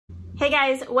Hey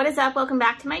guys, what is up? Welcome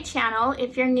back to my channel.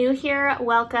 If you're new here,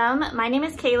 welcome. My name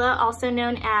is Kayla, also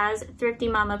known as Thrifty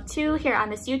Mom of Two here on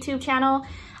this YouTube channel.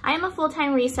 I am a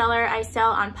full-time reseller. I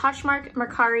sell on Poshmark,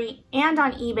 Mercari, and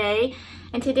on eBay.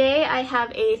 And today I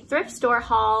have a thrift store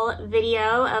haul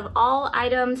video of all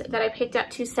items that I picked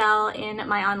up to sell in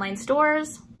my online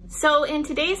stores. So in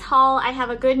today's haul, I have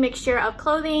a good mixture of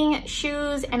clothing,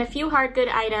 shoes, and a few hard good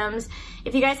items.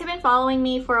 If you guys have been following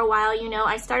me for a while, you know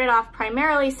I started off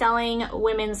primarily selling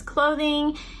women's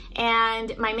clothing,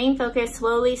 and my main focus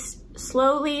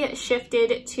slowly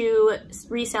shifted to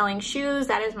reselling shoes.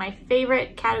 That is my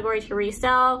favorite category to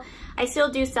resell. I still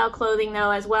do sell clothing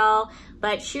though as well,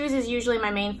 but shoes is usually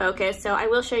my main focus. So I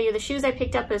will show you the shoes I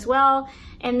picked up as well.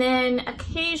 And then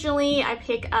occasionally I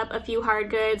pick up a few hard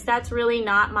goods. That's really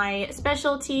not my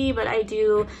specialty, but I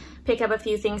do pick up a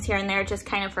few things here and there just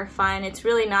kind of for fun. It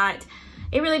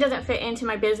really doesn't fit into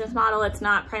my business model. It's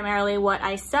not primarily what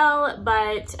I sell,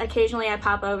 but occasionally I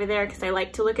pop over there because I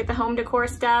like to look at the home decor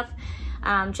stuff,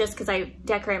 just because I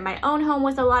decorate my own home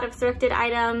with a lot of thrifted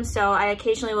items. So I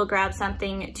occasionally will grab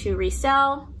something to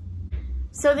resell.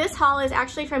 So this haul is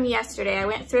actually from yesterday. I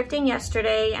went thrifting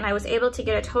yesterday and I was able to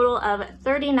get a total of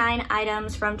 39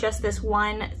 items from just this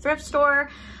one thrift store.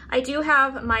 I do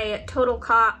have my total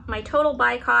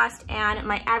buy cost and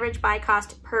my average buy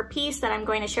cost per piece that I'm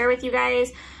going to share with you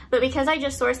guys. But because I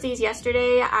just sourced these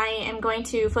yesterday, I am going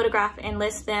to photograph and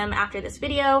list them after this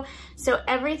video. So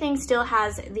everything still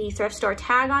has the thrift store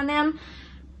tag on them.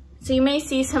 So you may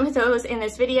see some of those in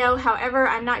this video. However,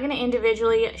 I'm not gonna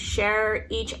individually share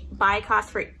each buy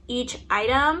cost for each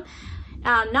item.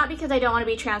 Not because I don't want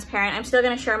to be transparent. I'm still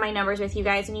going to share my numbers with you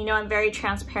guys, and you know I'm very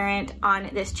transparent on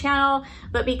this channel,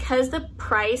 but because the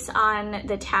price on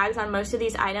the tags on most of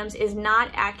these items is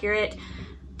not accurate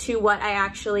to what I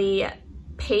actually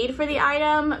paid for the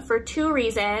item, for two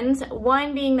reasons.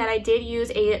 One being that I did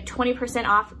use a 20%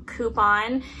 off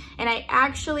coupon, and I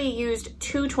actually used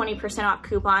two 20% off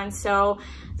coupons. So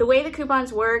the way the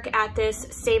coupons work at this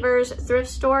Savers thrift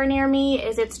store near me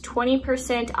is it's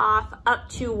 20% off up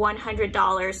to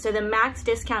 $100. So the max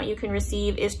discount you can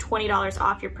receive is $20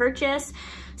 off your purchase.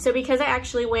 So because I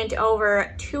actually went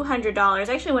over $200,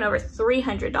 I actually went over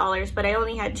 $300, but I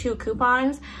only had two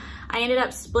coupons, I ended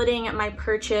up splitting my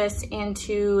purchase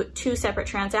into two separate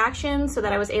transactions so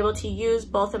that I was able to use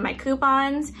both of my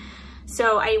coupons.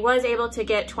 So I was able to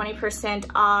get 20%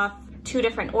 off two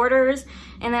different orders.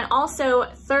 And then also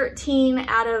 13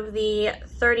 out of the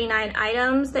 39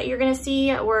 items that you're gonna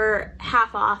see were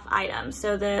half off items.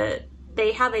 So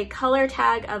they have a color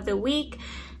tag of the week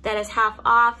that is half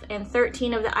off, and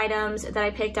 13 of the items that I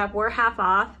picked up were half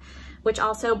off, which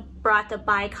also brought the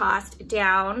buy cost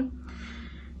down.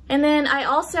 And then I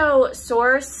also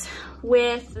source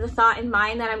with the thought in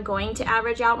mind that I'm going to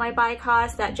average out my buy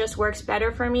cost. That just works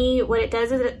better for me. What it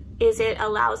does is it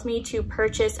allows me to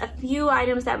purchase a few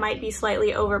items that might be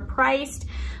slightly overpriced,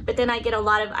 but then I get a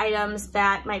lot of items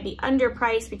that might be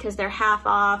underpriced because they're half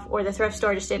off, or the thrift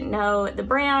store just didn't know the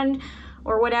brand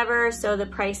or whatever, so the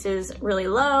price is really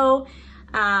low.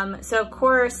 So of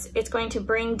course it's going to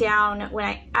bring down, when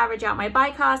I average out my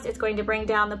buy cost, it's going to bring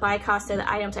down the buy cost of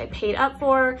the items I paid up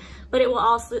for, but it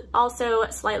will also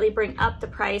slightly bring up the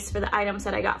price for the items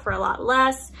that I got for a lot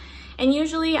less. And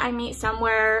usually I meet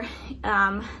somewhere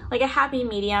like a happy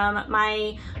medium.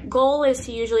 My goal is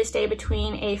to usually stay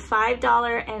between a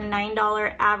 $5 and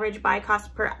 $9 average buy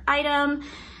cost per item.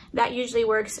 That usually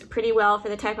works pretty well for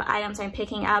the type of items I'm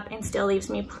picking up and still leaves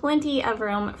me plenty of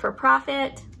room for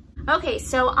profit. Okay,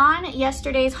 so on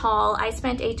yesterday's haul, I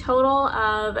spent a total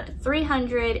of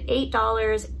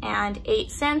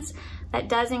 $308.08. That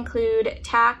does include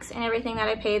tax and everything that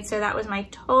I paid, so that was my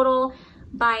total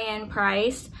buy-in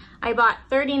price. I bought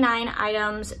 39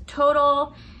 items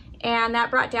total, and that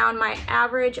brought down my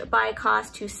average buy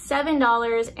cost to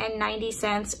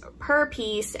 $7.90 per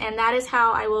piece, and that is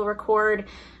how I will record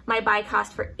my buy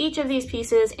cost for each of these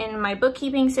pieces in my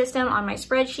bookkeeping system on my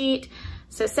spreadsheet.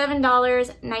 So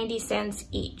 $7.90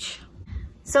 each.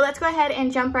 So let's go ahead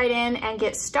and jump right in and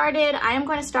get started. I am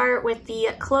going to start with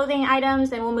the clothing items,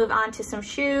 then we'll move on to some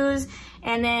shoes.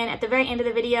 And then at the very end of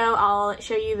the video, I'll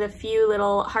show you the few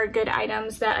little hard good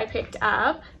items that I picked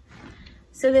up.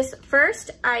 So this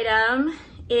first item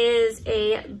is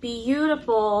a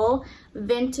beautiful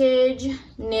vintage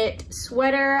knit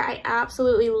sweater. I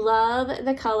absolutely love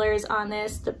the colors on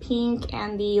this, the pink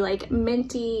and the like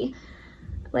minty,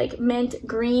 like mint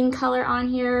green color on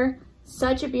here.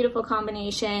 Such a beautiful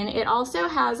combination. It also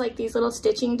has like these little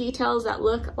stitching details that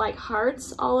look like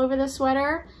hearts all over the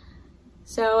sweater.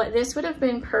 So this would have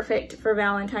been perfect for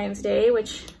Valentine's Day,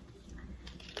 which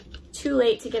too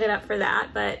late to get it up for that,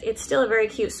 but it's still a very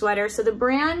cute sweater. So the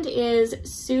brand is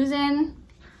Susan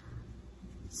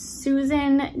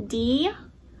D,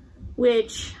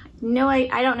 which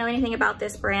I don't know anything about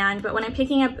this brand, but when I'm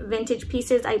picking up vintage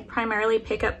pieces, I primarily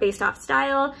pick up based off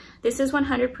style. This is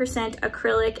 100%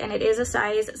 acrylic and it is a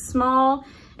size small.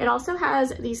 It also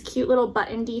has these cute little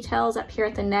button details up here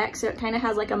at the neck, so it kind of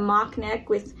has like a mock neck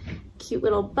with cute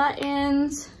little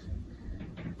buttons.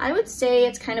 I would say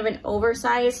it's kind of an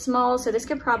oversized small, so this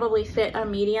could probably fit a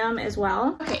medium as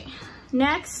well. Okay,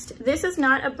 next, this is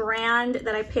not a brand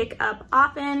that I pick up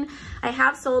often. I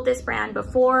have sold this brand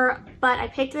before, but I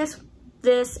picked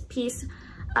this piece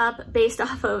up based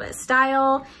off of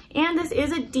style, and this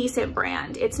is a decent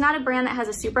brand. It's not a brand that has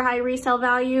a super high resale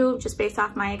value, just based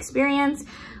off my experience,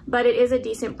 but it is a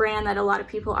decent brand that a lot of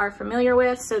people are familiar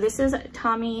with. So this is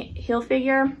Tommy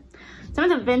Hilfiger. Some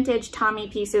of the vintage Tommy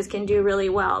pieces can do really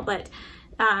well, but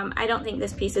I don't think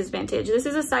this piece is vintage. This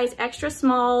is a size extra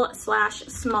small /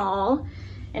 small,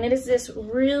 and it is this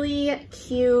really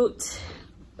cute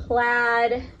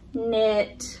plaid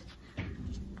knit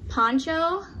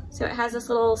poncho. So it has this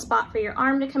little spot for your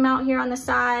arm to come out here on the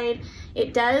side.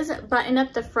 It does button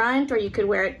up the front, or you could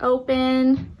wear it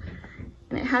open.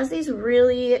 And it has these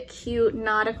really cute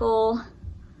nautical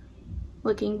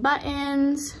looking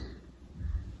buttons.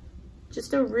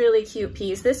 Just a really cute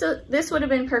piece. This would have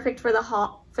been perfect for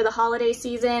the holiday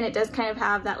season. It does kind of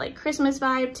have that like Christmas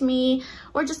vibe to me,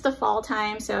 or just the fall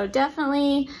time. So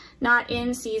definitely not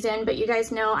in season, but you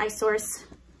guys know I source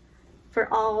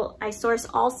all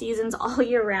seasons all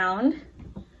year round.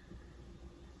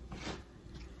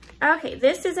 Okay,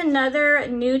 this is another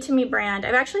new to me brand.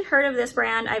 I've actually heard of this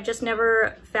brand. I've just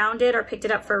never found it or picked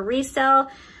it up for resale.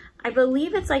 I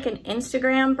believe it's like an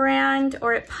Instagram brand,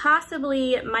 or it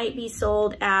possibly might be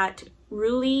sold at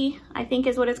Ruli, I think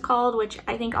is what it's called, which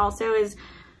I think also is,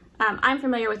 I'm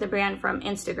familiar with the brand from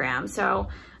Instagram, so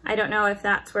I don't know if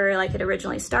that's where like it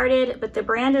originally started, but the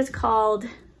brand is called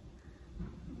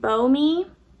Bomi,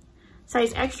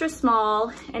 size extra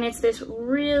small, and it's this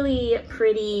really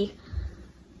pretty,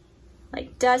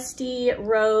 like dusty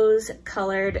rose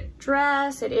colored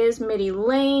dress. It is midi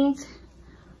length,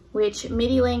 which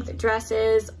midi length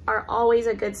dresses are always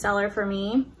a good seller for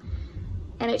me.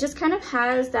 And it just kind of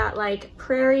has that like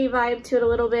prairie vibe to it a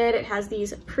little bit. It has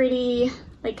these pretty,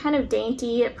 like kind of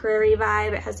dainty prairie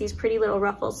vibe. It has these pretty little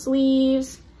ruffle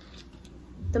sleeves.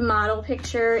 The model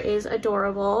picture is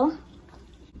adorable.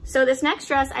 So this next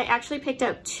dress, I actually picked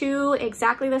up two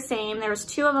exactly the same. There was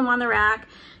two of them on the rack,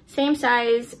 same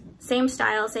size, same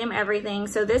style, same everything.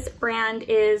 So this brand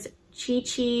is Chi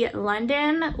Chi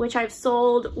London, which I've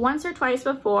sold once or twice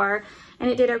before, and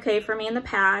it did okay for me in the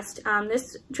past.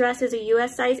 This dress is a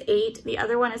US size 8. The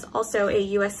other one is also a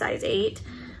US size 8,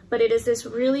 but it is this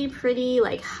really pretty,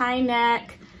 like high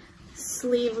neck,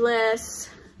 sleeveless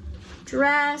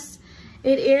dress.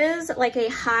 It is like a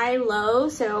high-low,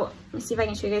 so let me see if I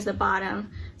can show you guys the bottom.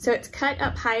 So it's cut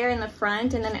up higher in the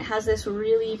front, and then it has this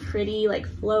really pretty, like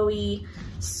flowy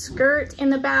skirt in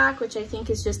the back, which I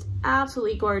think is just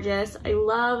absolutely gorgeous. I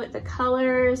love the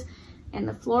colors and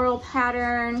the floral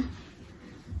pattern.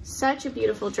 Such a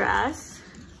beautiful dress.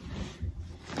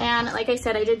 And like I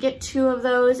said, I did get two of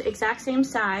those exact same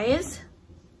size.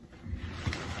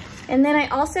 And then I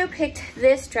also picked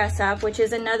this dress up, which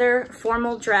is another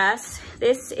formal dress.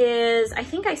 This is, I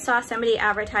think I saw somebody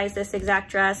advertise this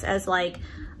exact dress as like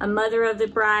a mother of the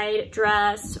bride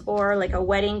dress or like a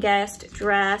wedding guest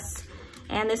dress.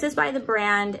 And this is by the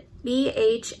brand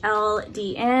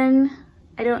BHLDN.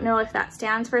 I don't know if that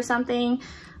stands for something,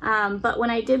 but when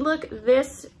I did look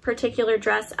this particular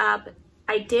dress up,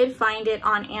 I did find it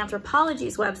on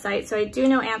Athropologie's website. So I do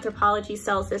know Athropologie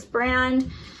sells this brand,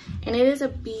 and it is a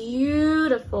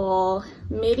beautiful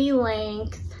midi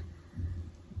length,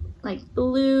 like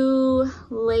blue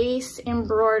lace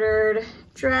embroidered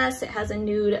dress. It has a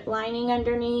nude lining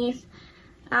underneath.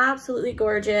 Absolutely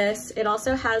gorgeous. It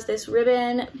also has this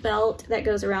ribbon belt that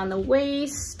goes around the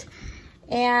waist.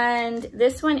 And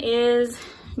this one is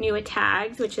new with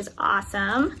tags, which is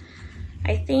awesome.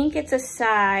 I think it's a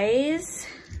size,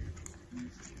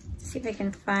 let's see if I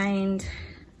can find,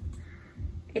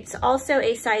 it's also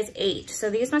a size 8. So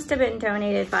these must have been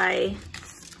donated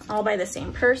all by the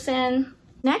same person.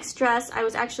 Next dress I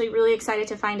was actually really excited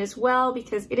to find as well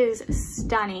because it is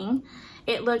stunning.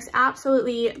 It looks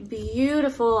absolutely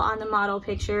beautiful on the model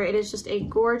picture. It is just a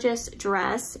gorgeous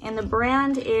dress, and the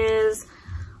brand is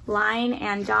Line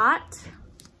and Dot.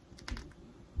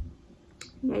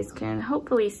 You guys can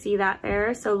hopefully see that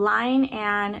there. So Line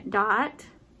and Dot.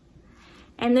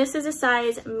 And this is a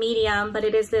size medium, but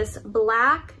it is this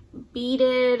black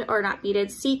beaded, or not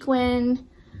beaded, sequin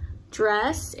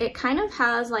dress. It kind of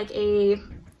has like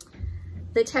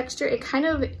the texture, it kind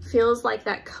of feels like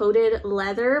that coated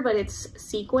leather, but it's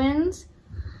sequins.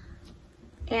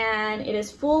 And it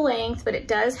is full length, but it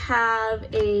does have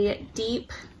a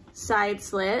deep side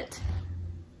slit.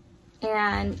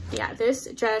 And yeah, this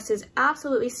dress is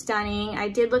absolutely stunning. I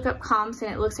did look up comps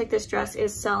and it looks like this dress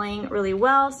is selling really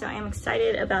well, so I am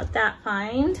excited about that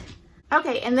find.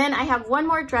 Okay, and then I have one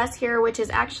more dress here, which is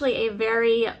actually a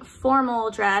very formal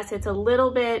dress. It's a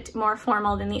little bit more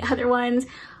formal than the other ones, a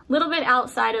little bit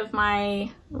outside of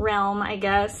my realm, I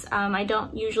guess. I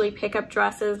don't usually pick up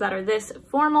dresses that are this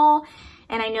formal,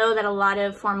 and I know that a lot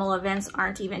of formal events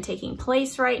aren't even taking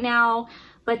place right now,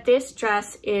 but this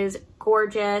dress is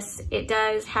gorgeous. It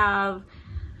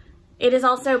is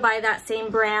also by that same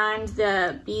brand,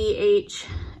 the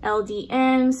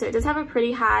BHLDN, so it does have a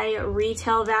pretty high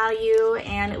retail value,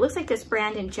 and it looks like this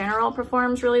brand in general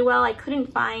performs really well. I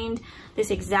couldn't find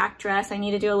this exact dress. I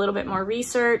need to do a little bit more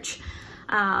research.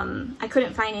 I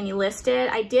couldn't find any listed.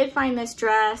 I did find this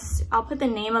dress, I'll put the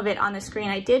name of it on the screen.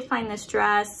 I did find this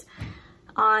dress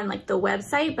on like the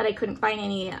website, but I couldn't find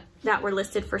any that were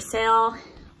listed for sale.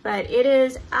 But it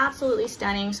is absolutely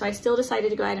stunning, so I still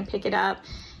decided to go ahead and pick it up.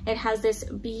 It has this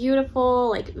beautiful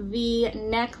like V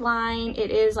neckline. It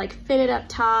is like fitted up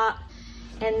top,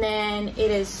 and then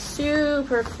it is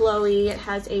super flowy. It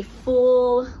has a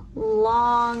full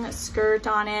long skirt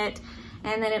on it,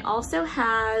 and then it also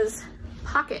has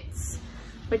pockets,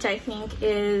 which I think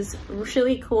is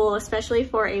really cool, especially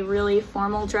for a really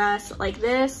formal dress like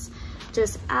this.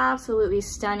 Just absolutely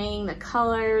stunning. The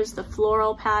colors, the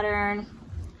floral pattern.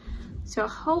 So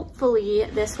hopefully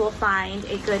this will find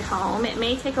a good home. It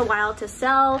may take a while to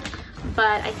sell,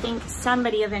 but I think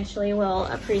somebody eventually will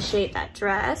appreciate that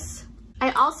dress.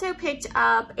 I also picked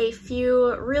up a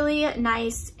few really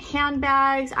nice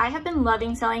handbags. I have been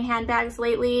loving selling handbags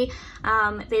lately.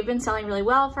 They've been selling really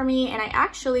well for me, and I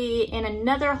actually, in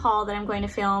another haul that I'm going to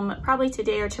film probably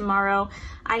today or tomorrow,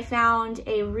 I found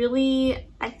a really,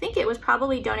 I think it was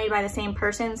probably donated by the same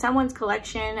person, someone's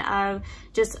collection of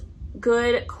just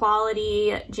good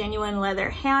quality genuine leather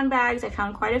handbags. I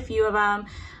found quite a few of them,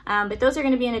 but those are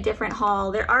going to be in a different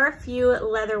haul. There are a few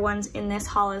leather ones in this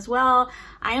haul as well.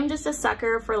 I am just a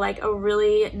sucker for like a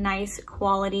really nice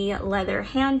quality leather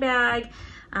handbag,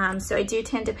 so I do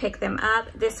tend to pick them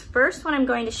up. This first one I'm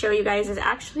going to show you guys is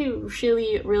actually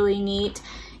really neat.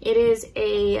 It is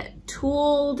a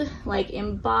tooled, like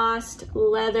embossed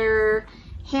leather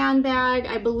handbag.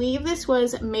 I believe this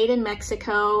was made in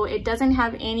Mexico. It doesn't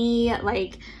have any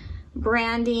like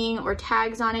branding or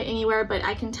tags on it anywhere, but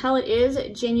I can tell it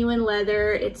is genuine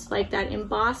leather. It's like that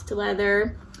embossed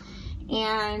leather,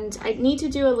 and I need to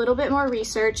do a little bit more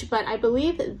research, but I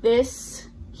believe this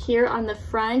here on the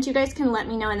front, you guys can let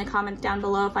me know in the comments down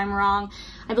below if I'm wrong.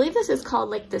 I believe this is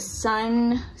called like the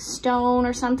sunstone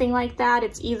or something like that.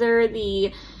 It's either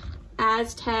the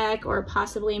Aztec or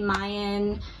possibly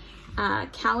Mayan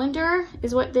calendar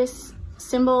is what this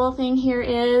symbol thing here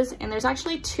is, and there's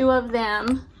actually two of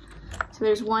them. So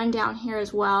there's one down here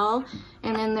as well,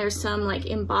 and then there's some like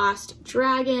embossed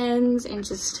dragons and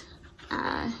just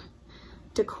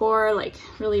decor, like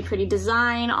really pretty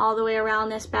design all the way around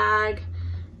this bag.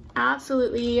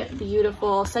 Absolutely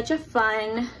beautiful. Such a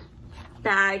fun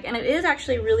bag, and it is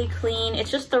actually really clean. It's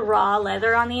just the raw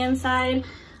leather on the inside,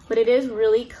 but it is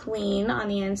really clean on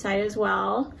the inside as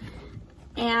well.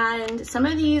 And some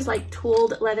of these like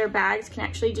tooled leather bags can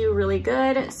actually do really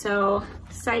good, so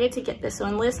excited to get this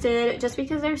one listed just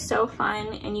because they're so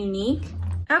fun and unique.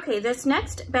 Okay, this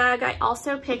next bag I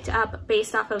also picked up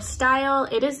based off of style.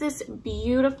 It is this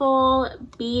beautiful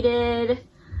beaded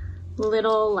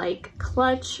little like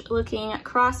clutch looking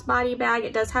crossbody bag.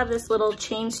 It does have this little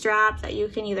chain strap that you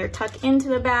can either tuck into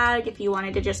the bag if you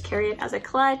wanted to just carry it as a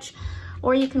clutch,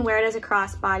 or you can wear it as a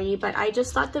crossbody. But I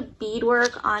just thought the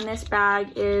beadwork on this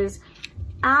bag is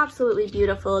absolutely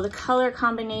beautiful. The color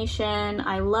combination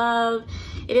I love.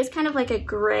 It is kind of like a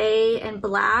gray and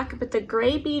black, but the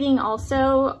gray beading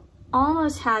also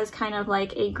almost has kind of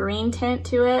like a green tint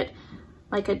to it,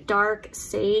 like a dark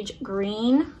sage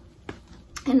green.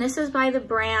 And this is by the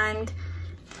brand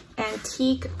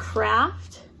Antique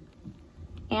Craft.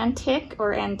 Antique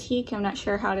or Antique, I'm not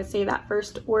sure how to say that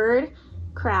first word.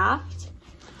 Craft.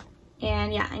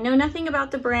 And yeah, I know nothing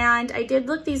about the brand. I did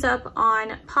look these up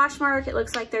on Poshmark. It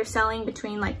looks like they're selling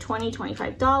between like $20,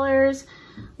 $25,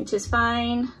 which is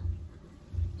fine.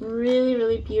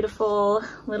 Really beautiful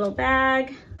little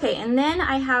bag. Okay, and then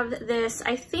I have this,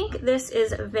 I think this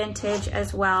is vintage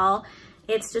as well.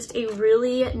 It's just a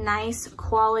really nice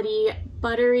quality,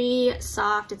 buttery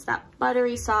soft. It's that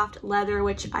buttery soft leather,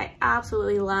 which I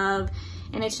absolutely love.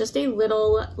 And it's just a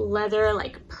little leather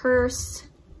like purse,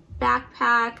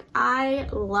 backpack. I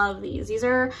love these. These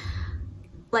are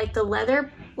like the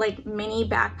leather like mini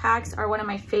backpacks are one of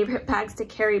my favorite bags to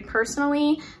carry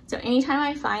personally. So anytime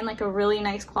I find like a really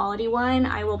nice quality one,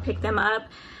 I will pick them up.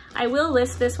 I will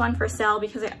list this one for sale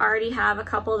because I already have a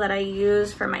couple that I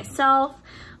use for myself,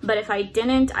 but if I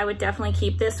didn't, I would definitely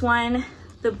keep this one.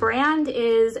 The brand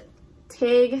is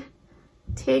Tignanello,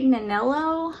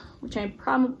 which I'm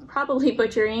probably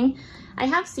butchering. I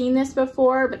have seen this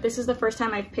before, but this is the first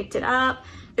time I've picked it up.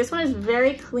 This one is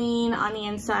very clean on the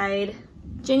inside,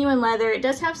 genuine leather. It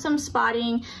does have some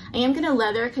spotting. I am gonna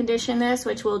leather condition this,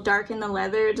 which will darken the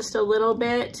leather just a little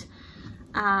bit.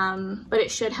 But it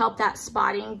should help that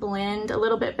spotting blend a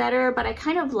little bit better. But I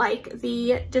kind of like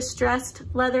the distressed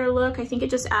leather look. I think it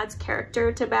just adds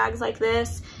character to bags like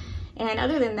this. And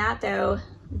other than that though,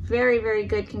 very, very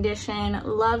good condition.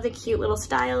 Love the cute little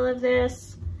style of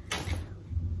this.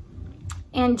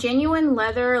 And genuine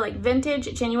leather, like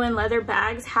vintage genuine leather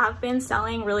bags have been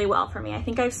selling really well for me. I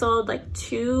think I've sold like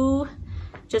 2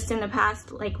 just in the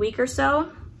past like week or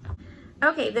so.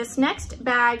 Okay, this next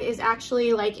bag is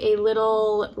actually like a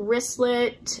little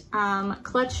wristlet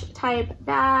clutch type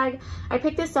bag. I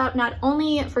picked this up not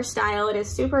only for style, it is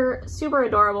super, super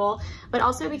adorable, but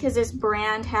also because this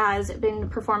brand has been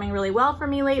performing really well for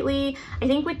me lately. I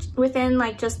think within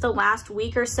like just the last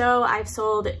week or so, I've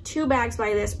sold 2 bags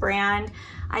by this brand.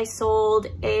 I sold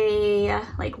a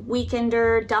like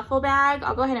weekender duffel bag.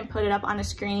 I'll go ahead and put it up on the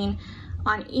screen,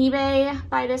 on eBay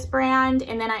by this brand.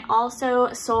 And then I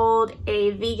also sold a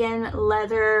vegan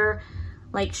leather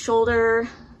like shoulder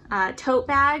tote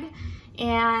bag,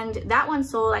 and that one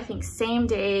sold I think same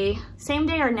day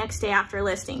or next day after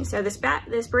listing. So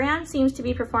this brand seems to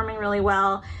be performing really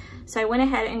well, so I went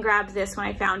ahead and grabbed this when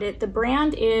I found it. The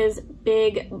brand is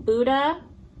Big Buddha.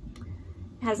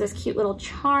 It has this cute little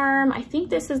charm. I think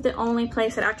this is the only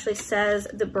place that actually says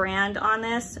the brand on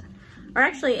this. Or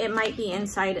actually it might be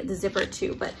inside the zipper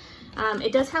too, but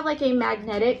it does have like a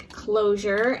magnetic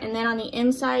closure, and then on the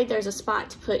inside there's a spot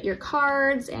to put your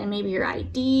cards and maybe your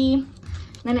ID. And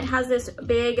then it has this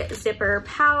big zipper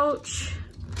pouch,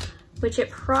 which it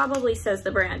probably says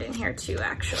the brand in here too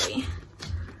actually.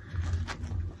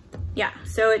 Yeah,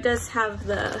 so it does have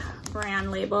the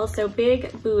brand label. So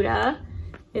Big Buddha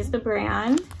is the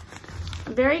brand.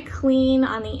 Very clean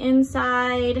on the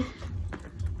inside.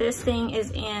 This thing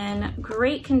is in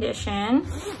great condition.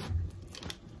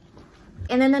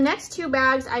 And then the next 2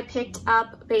 bags I picked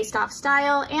up based off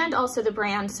style and also the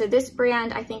brand. So this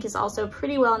brand I think is also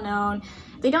pretty well known.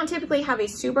 They don't typically have a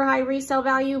super high resale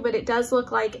value, but it does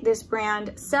look like this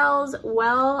brand sells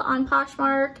well on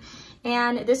Poshmark.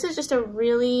 And this is just a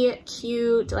really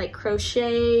cute like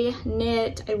crochet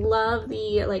knit. I love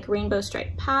the like rainbow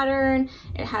stripe pattern.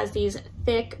 It has these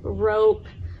thick rope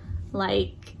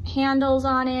like handles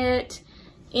on it,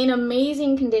 in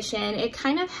amazing condition. It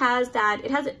kind of has that,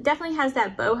 definitely has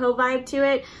that boho vibe to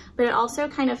it, but it also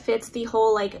kind of fits the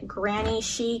whole like granny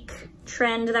chic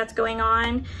trend that's going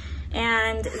on.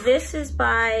 And this is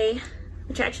by,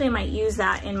 which actually I might use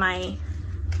that in my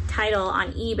title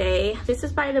on eBay. This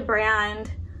is by the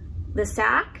brand The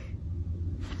Sack.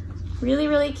 Really,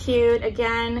 really cute.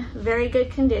 Again, very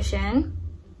good condition.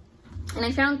 And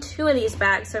I found 2 of these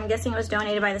bags, so I'm guessing it was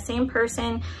donated by the same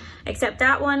person, except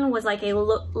that one was like a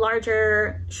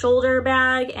larger shoulder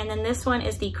bag, and then this one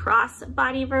is the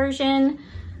crossbody version,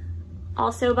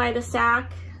 also by The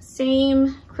Sack.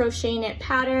 Same crochet knit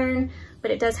pattern,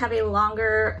 but it does have a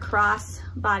longer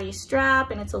crossbody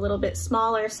strap, and it's a little bit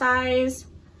smaller size.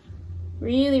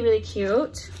 Really, really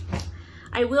cute.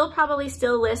 I will probably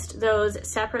still list those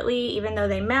separately, even though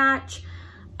they match.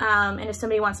 And if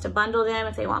somebody wants to bundle them,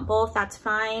 if they want both, that's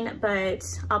fine, but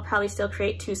I'll probably still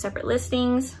create 2 separate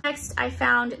listings. Next, I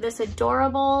found this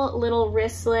adorable little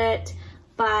wristlet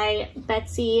by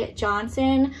Betsy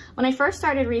Johnson. When I first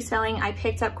started reselling, I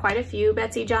picked up quite a few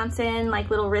Betsy Johnson, like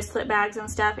little wristlet bags and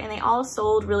stuff, and they all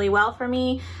sold really well for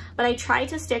me, but I try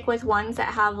to stick with ones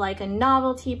that have like a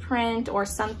novelty print or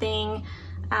something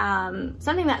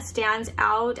something that stands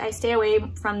out. I stay away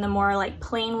from the more like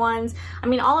plain ones. I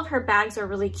mean, all of her bags are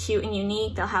really cute and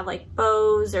unique. They'll have like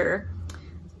bows or,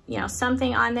 you know,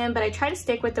 something on them, but I try to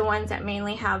stick with the ones that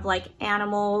mainly have like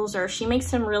animals, or she makes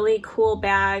some really cool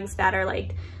bags that are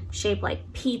like shaped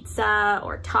like pizza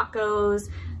or tacos,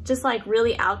 just like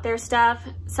really out there stuff.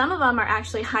 Some of them are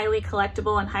actually highly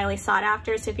collectible and highly sought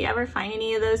after, so if you ever find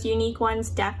any of those unique ones,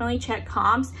 definitely check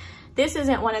comps. This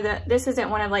isn't one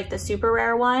of like the super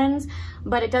rare ones,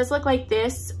 but it does look like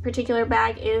this particular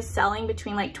bag is selling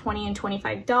between like $20 and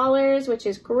 $25, which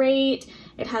is great.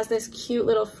 It has this cute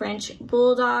little French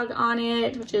bulldog on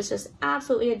it, which is just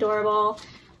absolutely adorable.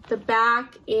 The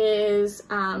back is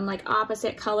like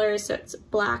opposite colors, so it's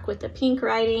black with the pink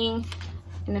writing,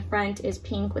 and the front is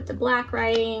pink with the black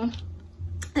writing.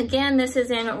 Again, this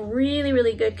is in really,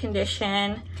 really good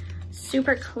condition.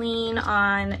 Super clean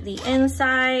on the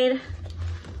inside,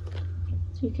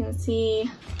 as you can see,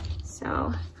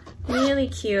 so really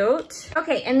cute.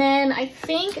 Okay, and then I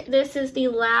think this is the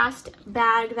last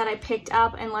bag that I picked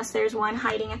up, unless there's one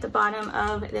hiding at the bottom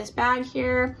of this bag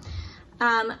here.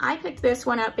 I picked this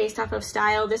one up based off of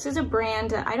style. This is a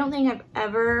brand that I don't think I've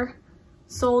ever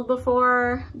sold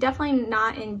before, definitely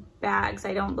not in bags,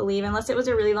 I don't believe, unless it was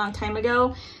a really long time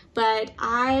ago. But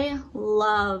I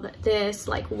love this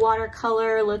like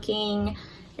watercolor looking,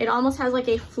 it almost has like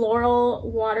a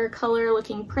floral watercolor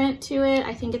looking print to it.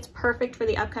 I think it's perfect for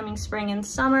the upcoming spring and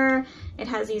summer. It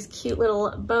has these cute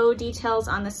little bow details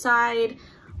on the side,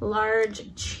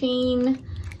 large chain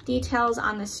details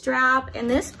on the strap. And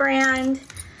this brand,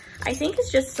 I think,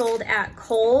 is just sold at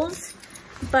Kohl's,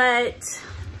 but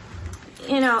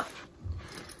you know,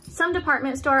 some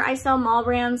department store, I sell mall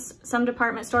brands, some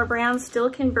department store brands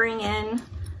still can bring in,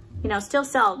 you know, still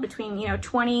sell between, you know,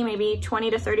 maybe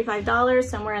 $20 to $35,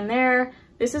 somewhere in there.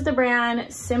 This is the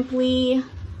brand Simply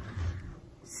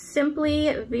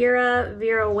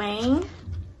Vera Wang.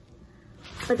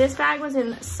 But this bag was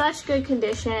in such good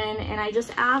condition, and I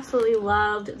just absolutely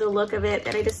loved the look of it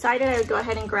that I decided I would go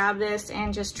ahead and grab this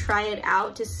and just try it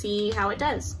out to see how it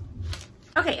does.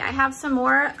 Okay, I have some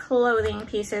more clothing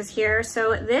pieces here.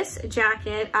 So this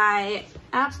jacket I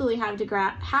absolutely had to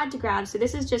grab. So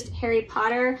this is just Harry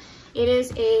Potter. It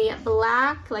is a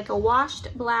black, like a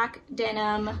washed black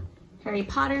denim Harry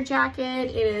Potter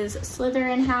jacket. It is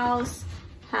Slytherin House.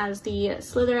 Has the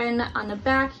Slytherin on the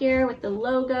back here with the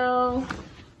logo.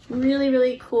 Really,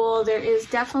 really cool. There is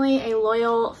definitely a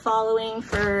loyal following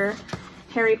for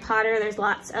Harry Potter. There's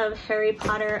lots of Harry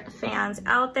Potter fans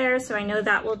out there, so I know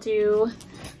that will do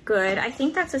good. I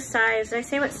think that's a size, did I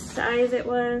say what size it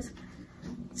was?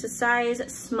 It's a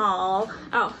size small.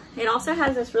 Oh, it also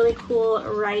has this really cool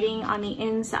writing on the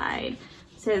inside.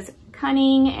 It says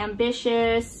cunning,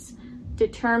 ambitious,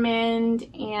 determined,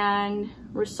 and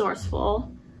resourceful,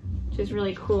 which is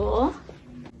really cool.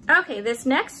 Okay, this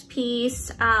next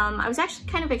piece, I was actually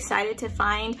kind of excited to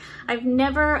find. I've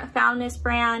never found this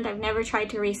brand. I've never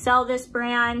tried to resell this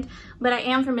brand, but I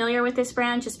am familiar with this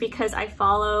brand just because I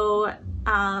follow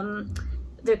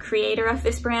the creator of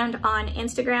this brand on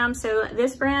Instagram. So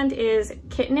this brand is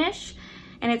Kittenish,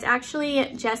 and it's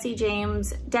actually Jessie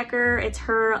James Decker. It's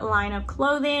her line of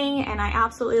clothing, and I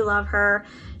absolutely love her.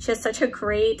 She has such a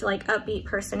great, like, upbeat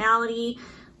personality.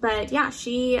 But yeah,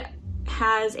 she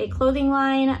has a clothing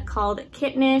line called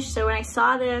Kittenish. So when I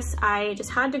saw this, I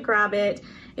just had to grab it.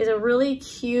 It's a really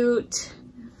cute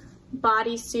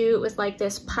bodysuit with like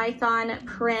this python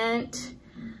print.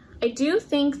 I do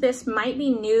think this might be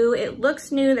new. It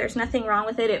looks new. There's nothing wrong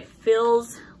with it. It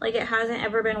feels like it hasn't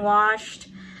ever been washed.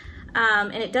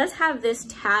 And it does have this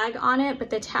tag on it, but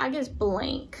the tag is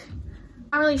blank.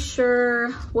 Not really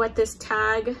sure what this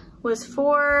tag was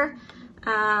for.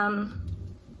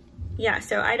 Yeah,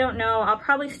 so I don't know. I'll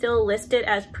probably still list it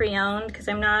as pre-owned because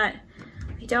I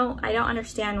don't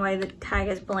understand why the tag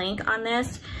is blank on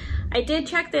this. I did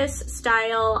check this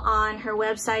style on her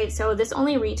website. So this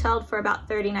only retailed for about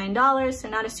 $39, so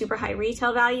not a super high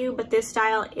retail value, but this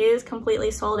style is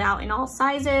completely sold out in all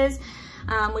sizes,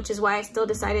 which is why I still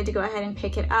decided to go ahead and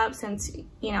pick it up since,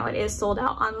 you know, it is sold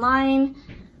out online,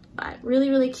 but really,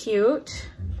 really cute.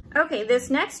 Okay,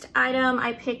 this next item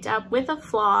I picked up with a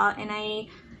flaw, and I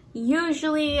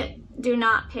usually do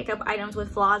not pick up items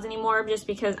with flaws anymore just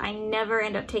because I never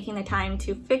end up taking the time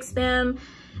to fix them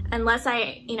unless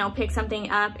I, you know, pick something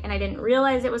up and I didn't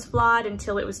realize it was flawed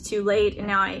until it was too late, and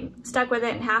now I'm stuck with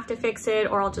it and have to fix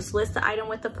it, or I'll just list the item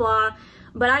with the flaw.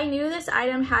 But I knew this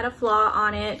item had a flaw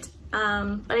on it,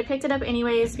 but I picked it up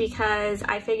anyways because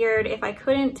I figured if I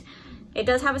couldn't, it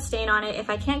does have a stain on it. If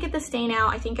I can't get the stain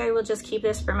out, I think I will just keep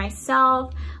this for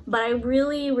myself. But I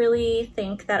really, really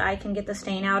think that I can get the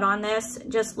stain out on this.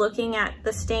 Just looking at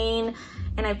the stain,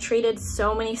 and I've treated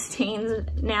so many stains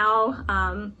now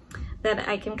that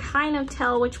I can kind of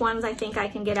tell which ones I think I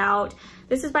can get out.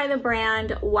 This is by the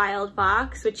brand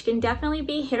Wildfox, which can definitely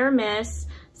be hit or miss.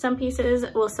 Some pieces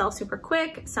will sell super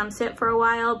quick, some sit for a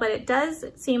while, but it does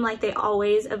seem like they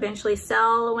always eventually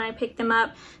sell when I pick them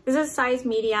up. This is size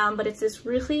medium, but it's this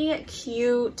really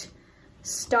cute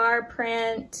star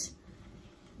print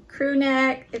crew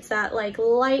neck. It's that like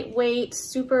lightweight,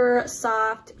 super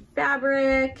soft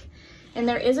fabric. And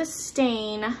there is a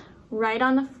stain right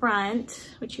on the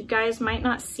front, which you guys might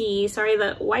not see. Sorry,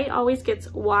 the white always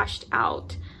gets washed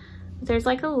out. There's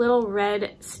like a little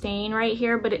red stain right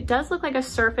here, but it does look like a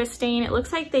surface stain. It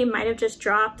looks like they might have just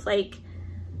dropped like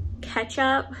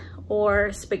ketchup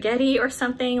or spaghetti or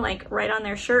something like right on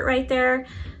their shirt right there.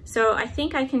 So I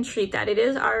think I can treat that. It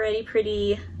is already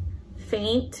pretty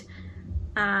faint,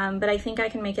 but I think I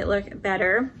can make it look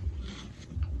better.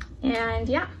 And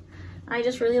yeah, I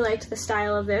just really liked the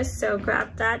style of this, so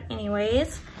grabbed that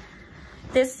anyways.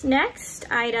 This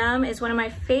next item is one of my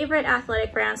favorite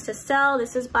athletic brands to sell.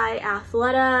 This is by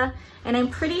Athleta, and I'm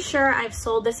pretty sure I've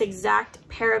sold this exact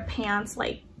pair of pants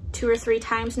like 2 or 3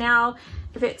 times now.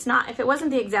 If it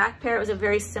wasn't the exact pair, it was a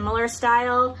very similar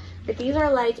style. But these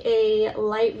are like a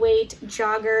lightweight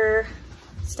jogger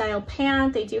style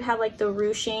pant. They do have like the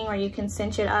ruching where you can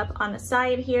cinch it up on the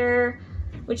side here,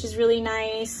 which is really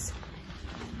nice.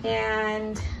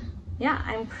 And yeah,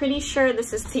 I'm pretty sure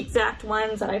this is the exact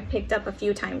ones that I've picked up a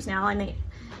few times now, and they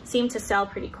seem to sell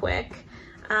pretty quick.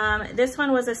 This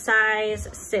one was a size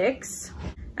 6.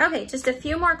 Okay, just a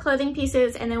few more clothing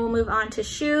pieces and then we'll move on to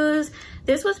shoes.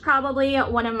 This was probably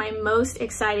one of my most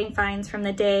exciting finds from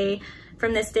this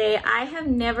day. I have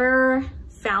never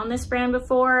found this brand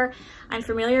before. I'm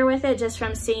familiar with it just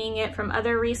from seeing it from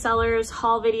other resellers,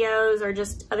 haul videos, or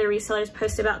just other resellers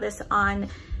post about this on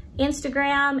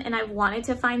Instagram, and I've wanted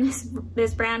to find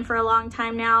this brand for a long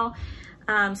time now.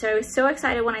 So I was so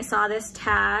excited when I saw this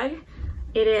tag.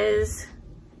 It is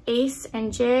Ace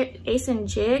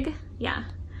Jig, yeah,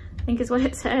 I think is what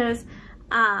it says.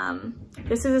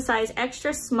 This is a size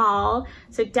extra small,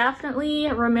 so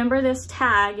definitely remember this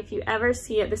tag if you ever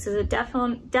see it. This is a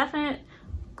definite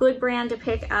good brand to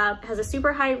pick up. It has a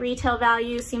super high retail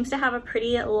value, seems to have a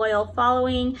pretty loyal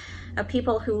following of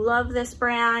people who love this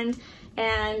brand,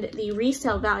 and the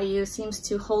resale value seems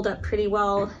to hold up pretty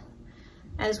well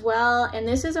as well. And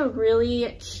this is a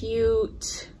really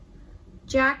cute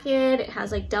jacket. It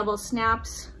has like double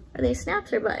snaps. Are they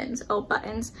snaps or buttons? Oh,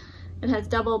 buttons. It has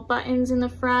double buttons in the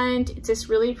front. It's this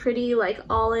really pretty like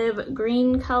olive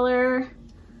green color.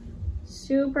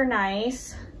 Super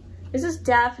nice. This is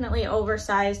definitely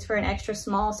oversized for an extra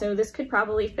small, so this could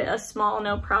probably fit a small,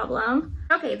 no problem.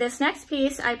 Okay, this next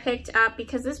piece I picked up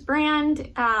because this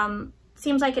brand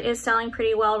seems like it is selling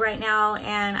pretty well right now,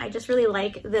 and I just really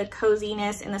like the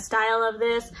coziness and the style of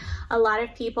this. A lot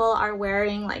of people are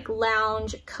wearing like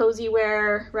lounge cozy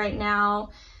wear right now.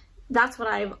 That's what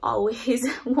I've always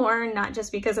worn, not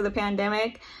just because of the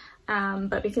pandemic,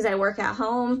 but because I work at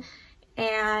home.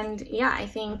 And yeah, I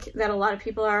think that a lot of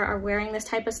people are wearing this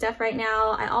type of stuff right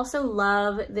now. I also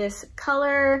love this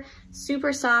color,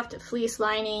 super soft fleece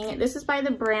lining. This is by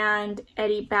the brand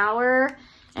Eddie Bauer,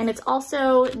 and it's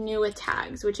also new with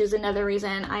tags, which is another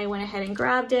reason I went ahead and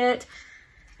grabbed it.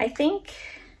 I think,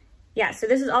 yeah, so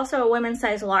this is also a women's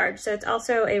size large, so it's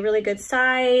also a really good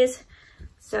size.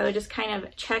 So just kind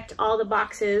of checked all the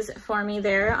boxes for me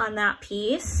there on that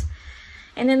piece.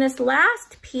 And then this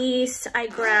last piece I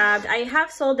grabbed, I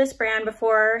have sold this brand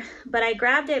before, but I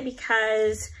grabbed it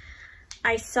because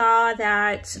I saw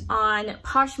that on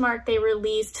Poshmark they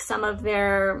released some of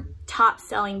their top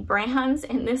selling brands,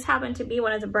 and this happened to be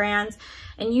one of the brands.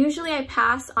 And usually I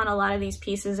pass on a lot of these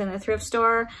pieces in the thrift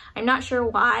store. I'm not sure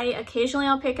why. Occasionally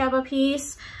I'll pick up a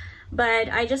piece, but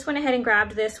I just went ahead and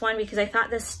grabbed this one because I thought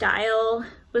the style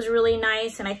was really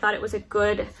nice, and I thought it was a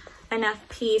good enough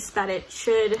piece that it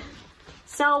should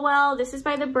sell well. This is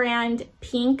by the brand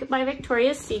Pink by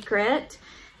Victoria's Secret,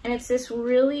 and it's this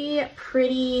really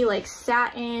pretty like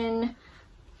satin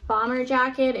bomber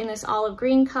jacket in this olive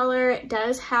green color. It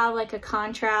does have like a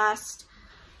contrast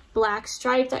black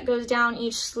stripe that goes down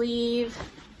each sleeve.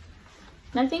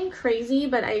 Nothing crazy,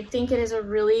 but I think it is a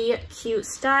really cute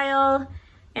style.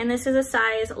 And this is a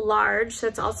size large, so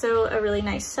it's also a really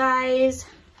nice size.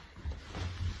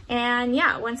 And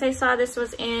yeah, once I saw this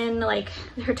was in like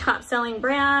their top selling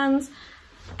brands,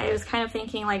 I was kind of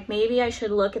thinking like maybe I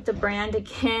should look at the brand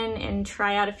again and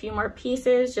try out a few more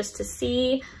pieces just to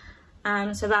see.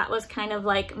 So that was kind of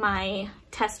like my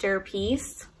tester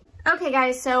piece. Okay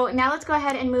guys, so now let's go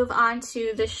ahead and move on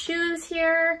to the shoes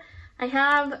here. I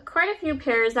have quite a few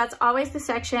pairs. That's always the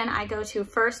section I go to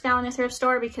first now in the thrift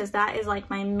store because that is like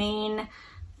my main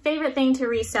favorite thing to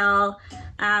resell.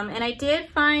 And I did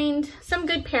find some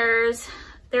good pairs.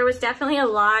 There was definitely a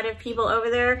lot of people over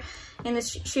there in the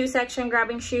shoe section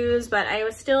grabbing shoes, but I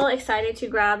was still excited to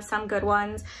grab some good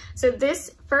ones. So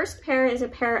this first pair is a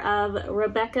pair of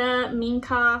Rebecca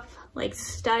Minkoff like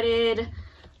studded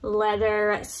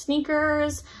leather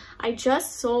sneakers. I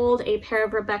just sold a pair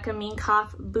of Rebecca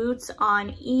Minkoff boots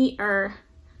on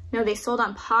they sold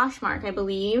on Poshmark, I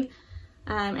believe.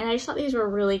 And I just thought these were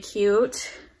really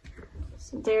cute.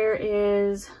 So there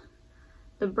is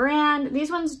the brand.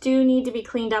 These ones do need to be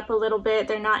cleaned up a little bit.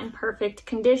 They're not in perfect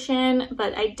condition,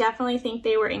 but I definitely think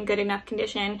they were in good enough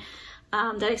condition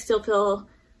that I still feel,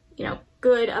 you know,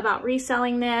 good about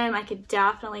reselling them. I could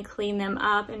definitely clean them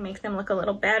up and make them look a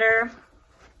little better.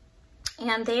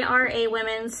 And they are a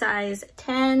women's size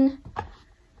 10.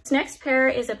 This next pair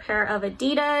is a pair of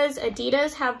Adidas.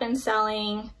 Adidas have been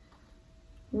selling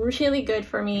really good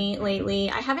for me lately.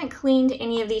 I haven't cleaned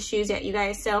any of these shoes yet, you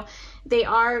guys, so they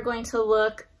are going to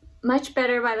look much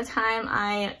better by the time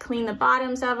I clean the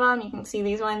bottoms of them. You can see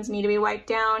these ones need to be wiped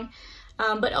down.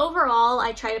 But overall,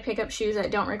 I try to pick up shoes that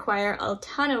don't require a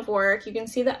ton of work. You can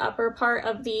see the upper part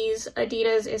of these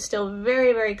Adidas is still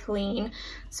very, very clean.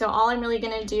 So all I'm really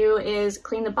gonna do is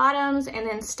clean the bottoms and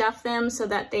then stuff them so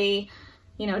that they,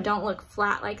 you know, don't look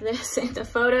flat like this in the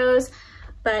photos.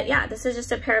 But yeah, this is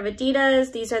just a pair of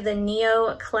Adidas. These are the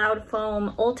Neo Cloud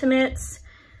Foam Ultimates,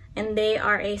 and they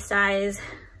are a size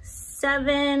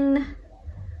 7.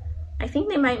 I think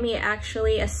they might be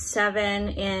actually a 7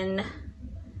 in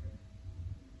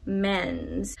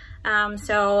men's.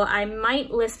 So I might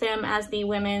list them as the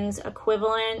women's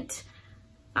equivalent,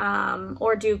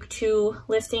 or do 2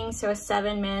 listings, so a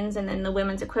 7 men's and then the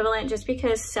women's equivalent, just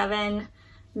because 7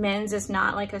 men's is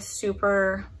not like a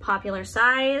super popular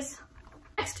size.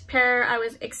 Next pair I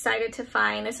was excited to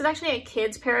find. This is actually a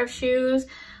kid's pair of shoes,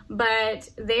 but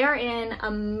they are in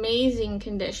amazing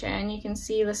condition. You can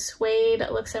see the suede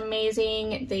looks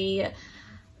amazing. The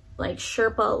like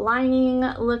Sherpa lining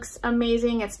looks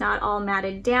amazing. It's not all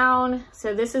matted down.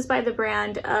 So this is by the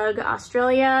brand UGG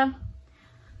Australia.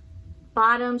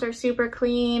 Bottoms are super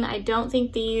clean. I don't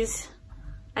think these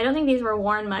were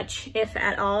worn much, if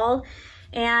at all.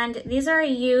 And these are a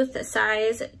youth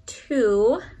size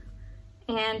 2,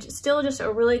 and still just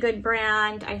a really good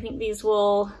brand. I think these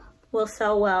will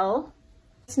sell well.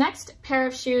 This next pair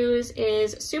of shoes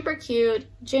is super cute,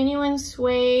 genuine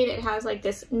suede. It has like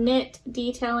this knit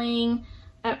detailing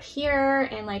up here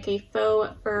and like a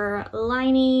faux fur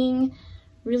lining,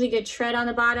 really good tread on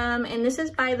the bottom. And this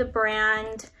is by the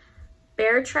brand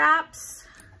Bear Traps,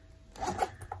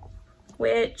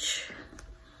 which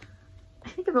I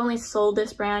think I've only sold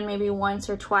this brand maybe once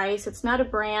or twice. It's not a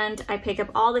brand I pick up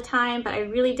all the time, but I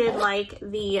really did like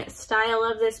the style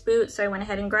of this boot, so I went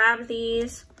ahead and grabbed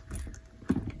these.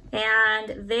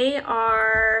 And they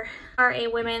are a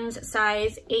women's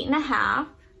size 8.5.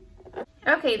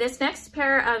 Okay, this next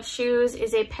pair of shoes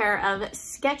is a pair of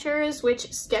Skechers, which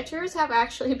Skechers have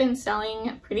actually been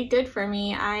selling pretty good for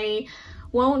me. I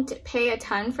won't pay a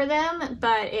ton for them,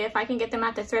 but if I can get them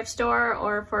at the thrift store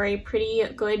or for a pretty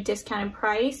good discounted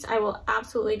price, I will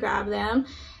absolutely grab them.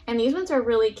 And these ones are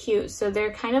really cute. So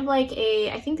they're kind of like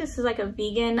I think this is like a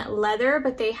vegan leather,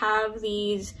 but they have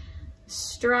these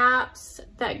straps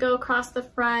that go across the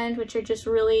front, which are just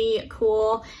really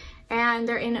cool. And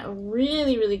they're in a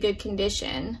really, really good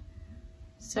condition.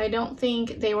 So I don't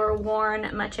think they were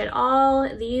worn much at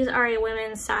all. These are a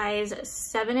women's size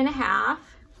 7.5.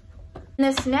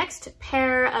 This next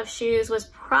pair of shoes was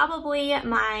probably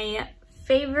my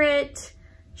favorite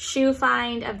shoe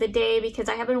find of the day, because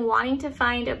I have been wanting to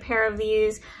find a pair of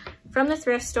these from the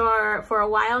thrift store for a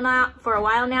while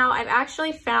now. I've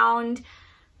actually found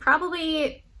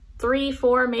probably 3,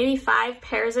 4, maybe 5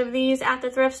 pairs of these at the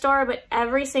thrift store, but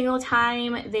every single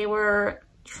time they were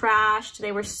trashed.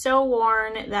 They were so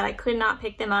worn that I could not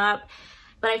pick them up.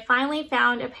 But I finally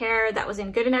found a pair that was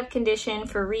in good enough condition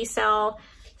for resale.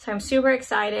 So I'm super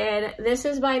excited. This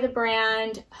is by the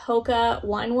brand Hoka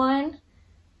 11.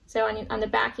 So on the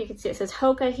back you can see it says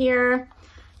Hoka here.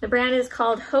 The brand is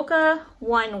called Hoka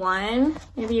 11.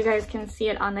 Maybe you guys can see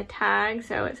it on the tag.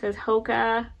 So it says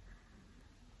Hoka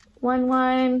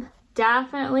 11.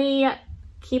 Definitely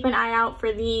keep an eye out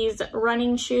for these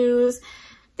running shoes.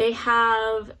 They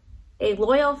have a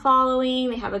loyal following,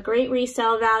 they have a great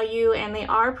resale value, and they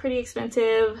are pretty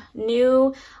expensive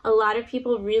new. A lot of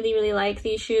people really, really like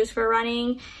these shoes for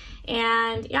running.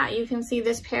 And yeah, you can see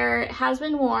this pair has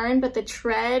been worn, but the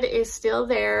tread is still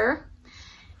there.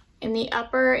 And the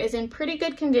upper is in pretty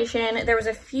good condition. There was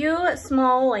a few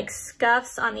small like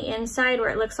scuffs on the inside where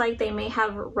it looks like they may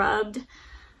have rubbed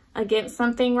against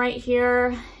something right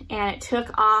here, and it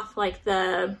took off like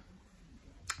the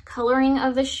coloring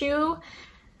of the shoe.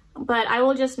 But I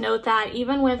will just note that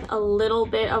even with a little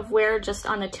bit of wear just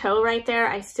on the toe right there,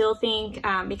 I still think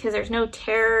because there's no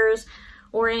tears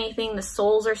or anything, the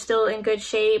soles are still in good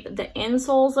shape. The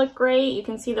insoles look great. You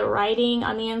can see the writing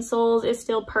on the insoles is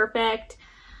still perfect.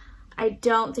 I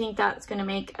don't think that's gonna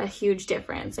make a huge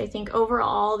difference. I think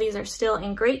overall, these are still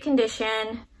in great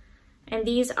condition, and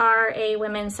these are a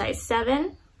women's size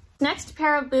 7. Next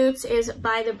pair of boots is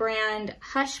by the brand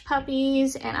Hush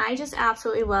Puppies, and I just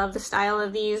absolutely love the style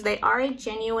of these. They are a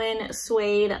genuine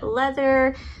suede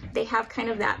leather. They have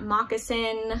kind of that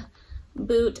moccasin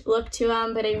boot look to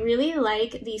them, but I really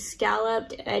like the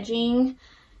scalloped edging,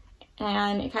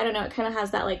 and I don't know, it kind of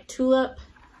has that like tulip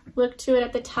look to it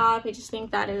at the top. I just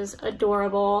think that is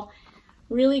adorable.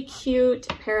 Really cute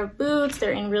pair of boots.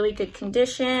 They're in really good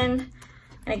condition.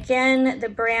 And again, the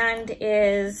brand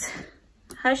is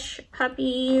Hush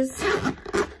Puppies. I'm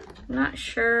not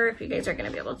sure if you guys are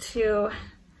gonna be able to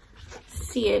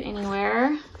see it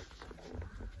anywhere.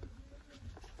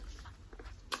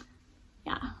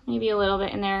 Yeah, maybe a little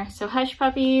bit in there. So Hush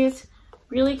Puppies,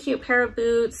 really cute pair of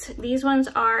boots. These ones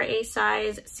are a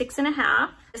size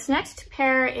 6.5. This next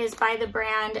pair is by the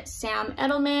brand Sam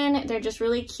Edelman. They're just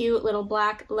really cute little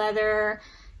black leather,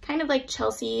 kind of like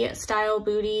Chelsea style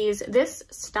booties. This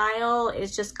style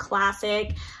is just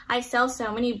classic. I sell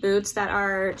so many boots that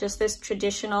are just this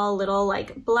traditional little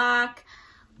like black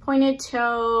pointed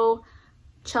toe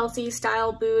Chelsea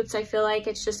style boots. I feel like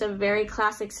it's just a very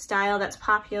classic style that's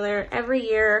popular every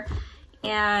year.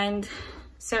 And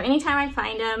so anytime I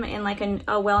find them in like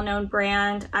a well-known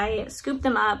brand, I scoop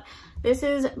them up. This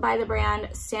is by the brand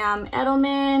Sam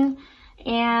Edelman.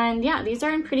 And yeah, these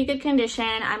are in pretty good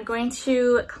condition. I'm going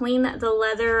to clean the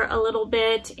leather a little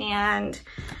bit, and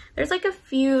there's like a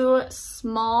few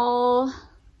small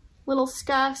little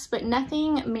scuffs, but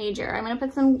nothing major. I'm gonna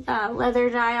put some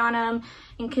leather dye on them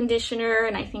and conditioner,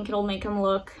 and I think it'll make them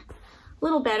look a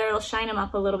little better. It'll shine them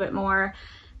up a little bit more.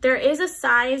 There is a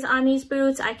size on these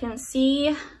boots. I can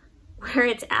see where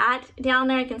it's at down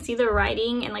there. I can see the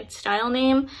writing and like style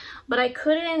name, but I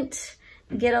couldn't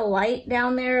get a light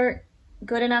down there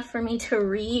good enough for me to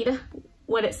read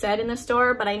what it said in the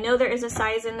store, but I know there is a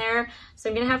size in there, so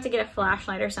I'm gonna have to get a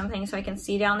flashlight or something so I can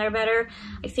see down there better.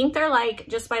 I think they're like,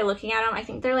 just by looking at them, I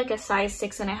think they're like a size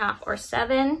 6.5 or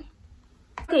 7.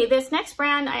 Okay, this next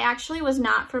brand I actually was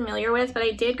not familiar with, but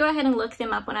I did go ahead and look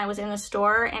them up when I was in the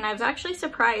store, and I was actually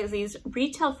surprised. These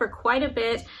retail for quite a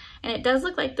bit, and it does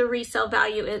look like the resale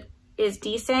value is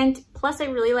decent. Plus, I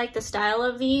really like the style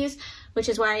of these, which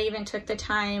is why I even took the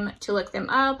time to look them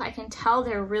up. I can tell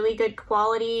they're really good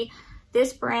quality.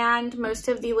 This brand, most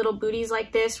of the little booties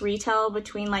like this retail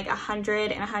between like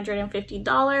 $100 and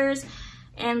 $150,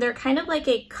 and they're kind of like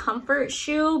a comfort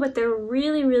shoe, but they're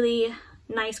really, really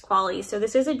nice quality. So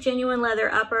this is a genuine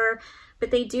leather upper,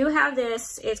 but they do have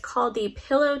this, it's called the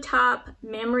Pillow Top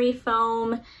Memory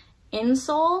Foam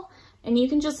insole, and you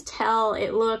can just tell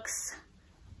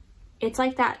it's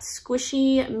like that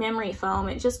squishy memory foam.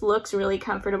 It just looks really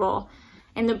comfortable.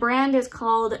 And the brand is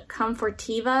called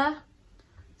Comfortiva.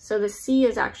 So the C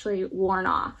is actually worn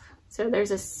off. So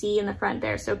there's a C in the front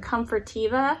there. So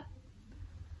Comfortiva.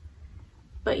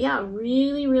 But yeah,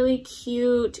 really, really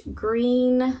cute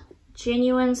green,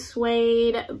 genuine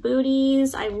suede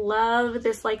booties. I love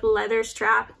this like leather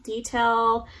strap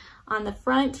detail on the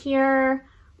front here.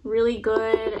 Really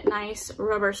good, nice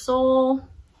rubber sole.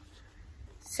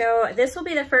 So this will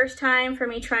be the first time for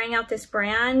me trying out this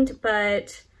brand,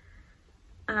 but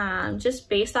just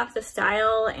based off the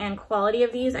style and quality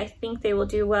of these, I think they will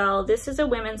do well. This is a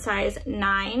women's size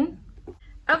 9.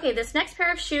 Okay, this next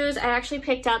pair of shoes I actually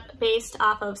picked up based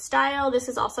off of style. This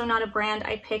is also not a brand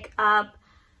I pick up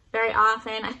very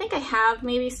often. I think I have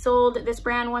maybe sold this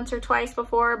brand once or twice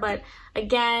before, but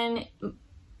again,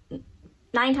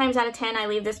 9 times out of 10, I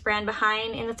leave this brand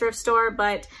behind in the thrift store,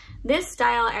 but this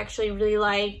style I actually really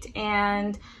liked,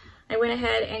 and I went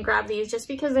ahead and grabbed these just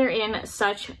because they're in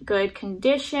such good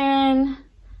condition.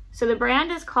 So the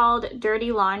brand is called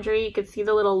Dirty Laundry. You can see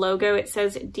the little logo. It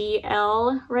says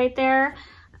DL right there.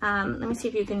 Let me see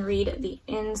if you can read the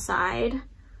inside.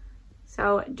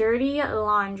 So Dirty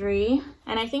Laundry,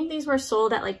 and I think these were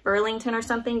sold at like Burlington or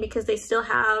something because they still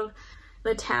have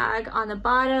the tag on the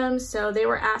bottom. So they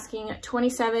were asking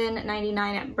 $27.99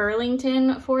 at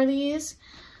Burlington for these,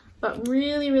 but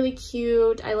really, really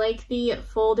cute. I like the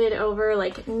folded over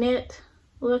like knit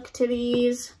look to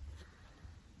these.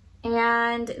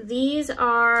 And these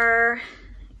are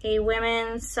a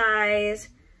women's size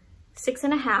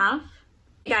 6.5.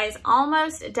 Guys,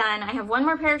 almost done. I have one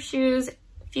more pair of shoes,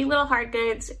 a few little hard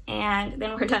goods, and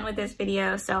then we're done with this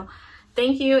video. So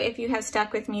thank you if you have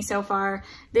stuck with me so far.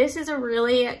 This is a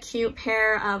really cute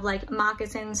pair of like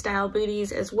moccasin style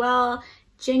booties as well.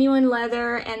 Genuine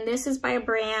leather, and this is by a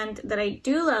brand that I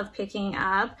do love picking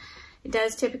up. It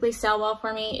does typically sell well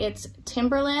for me. It's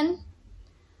Timberland.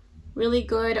 Really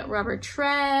good rubber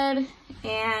tread,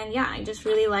 And yeah, I just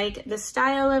really like the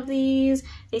style of these.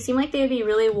 They seem like they would be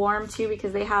really warm too,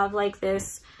 because they have like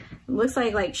this, looks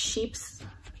like sheep's,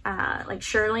 like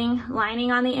shirling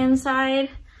lining on the inside.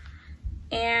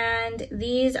 And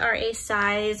these are a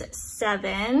size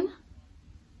 7.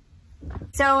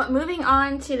 So moving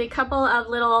on to the couple of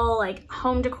little like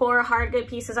home decor hard good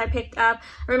pieces I picked up.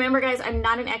 Remember guys, I'm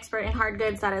not an expert in hard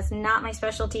goods. That is not my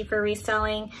specialty for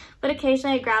reselling, but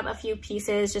occasionally I grab a few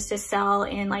pieces just to sell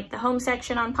in like the home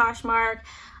section on Poshmark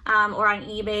or on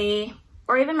eBay,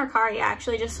 or even Mercari. I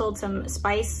actually just sold some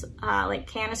spice like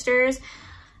canisters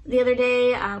the other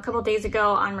day, a couple days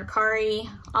ago on Mercari.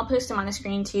 I'll post them on the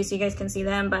screen too so you guys can see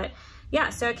them. But yeah,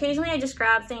 so occasionally I just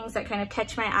grab things that kind of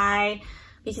catch my eye,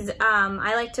 because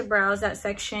I like to browse that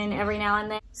section every now and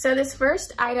then. So this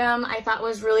first item I thought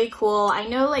was really cool. I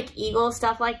know like Eagle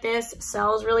stuff like this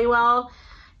sells really well.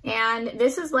 And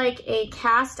this is like a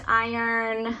cast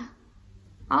iron,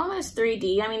 almost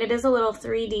 3D. I mean, it is a little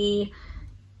 3D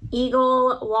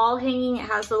Eagle wall hanging. It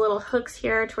has the little hooks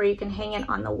here to where you can hang it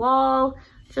on the wall.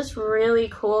 Just really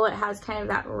cool. It has kind of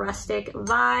that rustic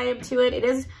vibe to it. It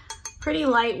is pretty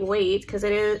lightweight because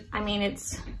it is, I mean,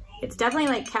 it's definitely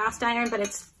like cast iron, but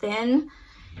it's thin.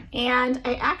 And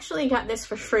I actually got this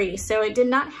for free. So it did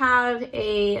not have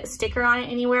a sticker on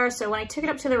it anywhere. So when I took it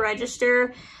up to the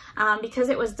register, because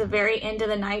it was the very end of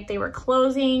the night, they were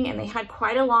closing and they had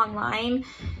quite a long line.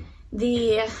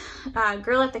 The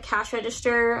girl at the cash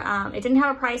register, it didn't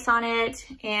have a price on it.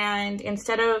 And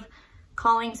instead of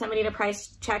calling somebody to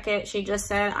price check it, she just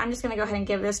said, I'm just gonna go ahead and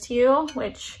give this to you,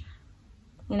 which,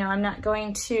 you know, I'm not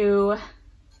going to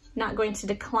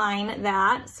decline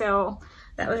that. So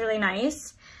that was really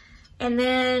nice. And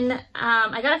then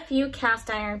I got a few cast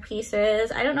iron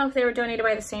pieces. I don't know if they were donated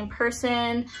by the same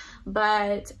person,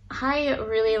 but I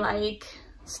really like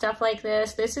stuff like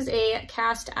this. This is a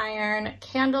cast iron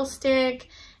candlestick.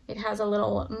 It has a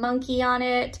little monkey on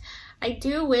it. I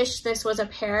do wish this was a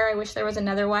pair. I wish there was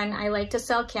another one. I like to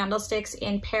sell candlesticks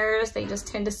in pairs. They just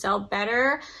tend to sell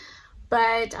better,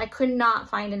 but I could not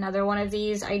find another one of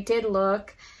these. I did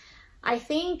look. I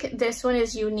think this one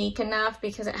is unique enough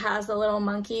because it has the little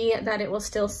monkey that it will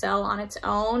still sell on its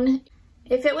own.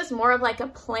 If it was more of like a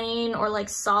plain or like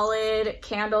solid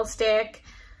candlestick,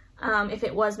 if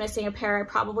it was missing a pair, I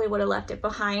probably would have left it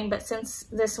behind. But since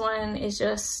this one is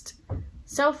just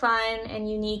so fun and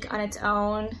unique on its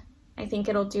own, I think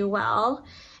it'll do well.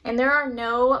 And there are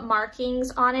no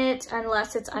markings on it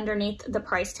unless it's underneath the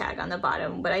price tag on the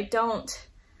bottom, but I don't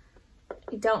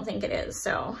think it is.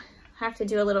 So have to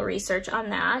do a little research on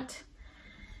that.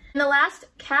 And the last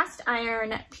cast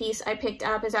iron piece I picked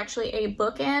up is actually a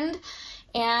bookend,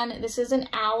 and this is an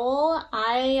owl.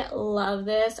 I love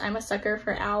this. I'm a sucker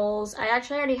for owls. I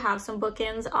actually already have some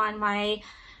bookends on my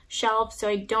shelf, so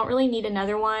I don't really need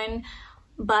another one.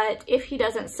 But if he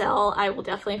doesn't sell, I will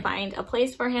definitely find a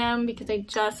place for him because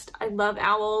I love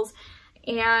owls.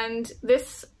 And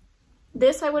this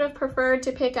I would have preferred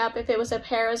to pick up if it was a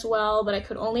pair as well, but I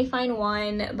could only find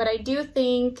one. But I do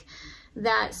think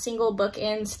that single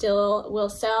bookend still will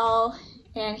sell,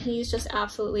 and he's just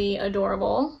absolutely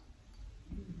adorable.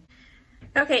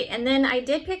 Okay, and then I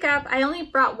did pick up, I only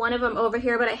brought one of them over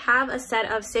here, but I have a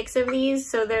set of 6 of these.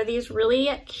 So they're these really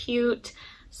cute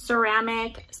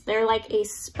ceramic, they're like a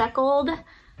speckled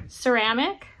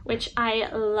ceramic, which I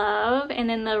love. And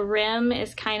then the rim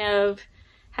is kind of,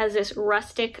 has this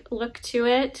rustic look to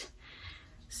it.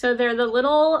 So they're the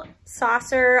little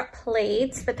saucer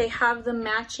plates, but they have the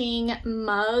matching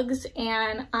mugs,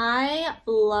 and I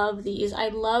love these. I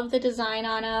love the design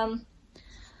on them.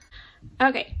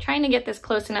 Okay, trying to get this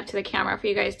close enough to the camera for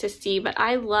you guys to see, but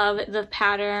I love the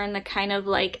pattern, the kind of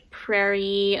like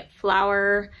prairie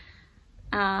flower.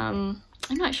 I'm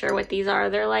not sure what these are.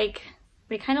 They're like,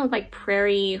 they kind of look like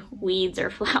prairie weeds or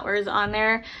flowers on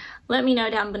there. Let me know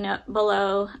down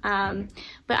below.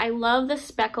 But I love the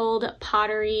speckled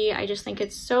pottery. I just think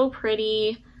it's so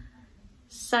pretty.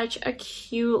 Such a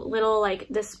cute little like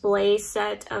display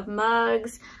set of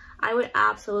mugs. I would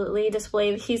absolutely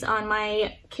display these on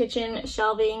my kitchen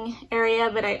shelving area,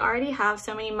 but I already have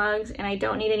so many mugs and I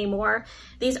don't need any more.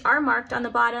 These are marked on the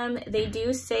bottom. They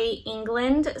do say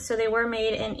England, so they were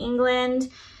made in England.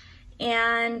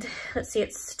 And let's see,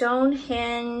 it's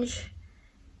Stonehenge,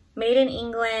 made in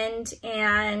England,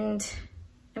 and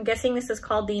I'm guessing this is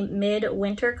called the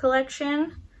Midwinter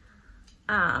Collection.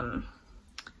 I don't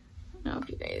know if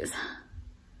you guys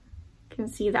can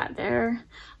see that there,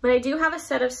 but I do have a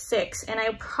set of 6, and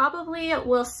I probably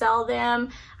will sell them.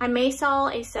 I may sell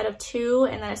a set of 2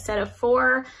 and then a set of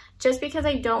 4, just because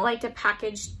I don't like to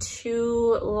package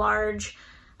too large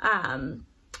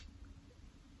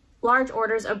large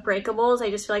orders of breakables. I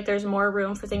just feel like there's more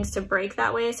room for things to break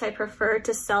that way, so I prefer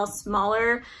to sell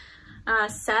smaller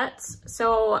sets.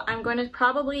 So I'm going to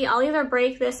I'll either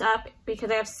break this up,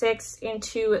 because I have 6,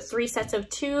 into 3 sets of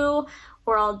 2,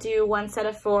 or I'll do 1 set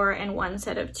of 4 and 1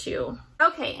 set of 2.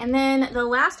 Okay, and then the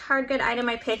last hard good item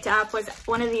I picked up was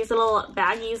one of these little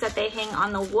baggies that they hang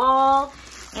on the wall,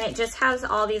 and it just has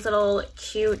all these little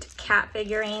cute cat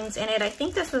figurines in it. I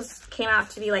think this came out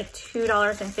to be like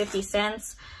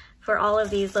 $2.50 for all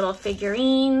of these little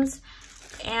figurines.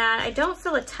 And I don't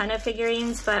sell a ton of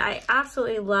figurines, but I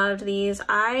absolutely loved these.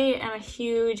 I am a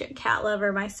huge cat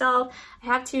lover myself. I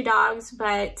have 2 dogs,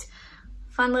 but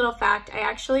fun little fact,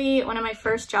 one of my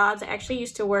first jobs, I actually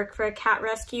used to work for a cat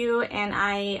rescue, and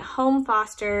I home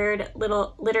fostered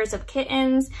little litters of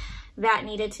kittens that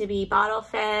needed to be bottle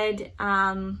fed,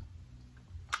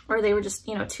 or they were just,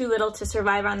 you know, too little to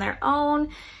survive on their own,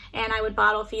 and I would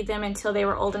bottle feed them until they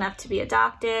were old enough to be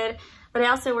adopted. But I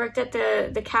also worked at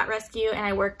the cat rescue, and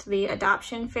I worked the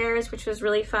adoption fairs, which was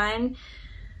really fun.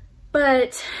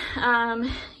 But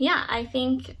yeah, I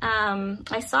think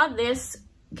I saw this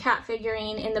cat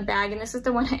figurine in the bag, and this is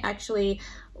the one I actually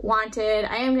wanted.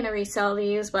 I am going to resell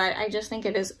these, but I just think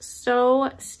it is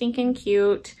so stinking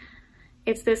cute.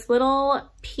 It's this little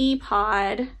pea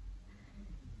pod,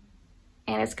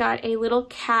 and it's got a little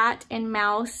cat and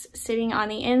mouse sitting on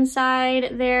the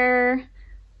inside there.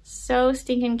 So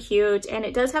stinking cute. And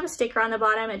it does have a sticker on the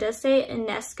bottom. It does say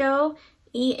Enesco,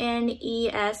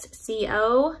 E-N-E-S-C-O.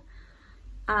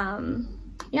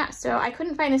 Yeah, so I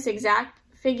couldn't find this exact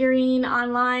figurine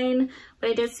online,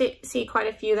 but I did see quite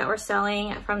a few that were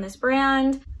selling from this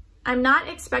brand. I'm not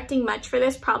expecting much for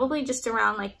this, probably just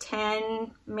around like $10,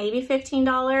 maybe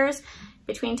 $15,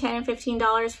 between $10 and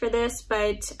 $15 for this,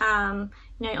 but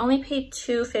you know, I only paid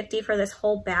 $2.50 for this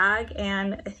whole bag,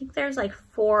 and I think there's like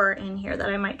 4 in here that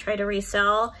I might try to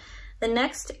resell. The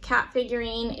next cat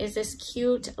figurine is this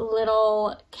cute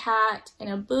little cat in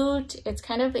a boot. It's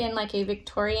kind of in like a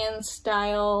Victorian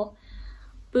style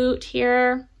boot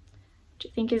here, which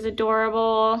I think is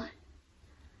adorable,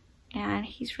 and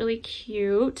he's really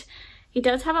cute. He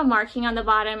does have a marking on the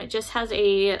bottom. It just has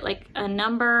a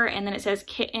number, and then it says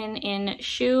kitten in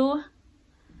shoe.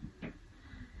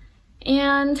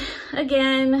 And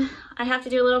again, I have to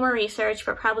do a little more research,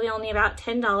 but probably only about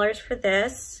 $10 for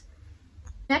this.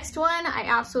 Next one I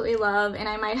absolutely love, and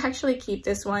I might actually keep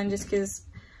this one just because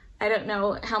I don't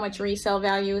know how much resale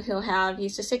value he'll have.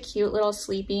 He's just a cute little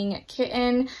sleeping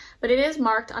kitten, but it is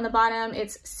marked on the bottom.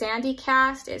 It's sandy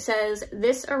cast. It says,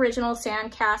 this original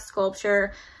sand cast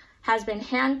sculpture has been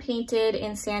hand painted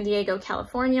in San Diego,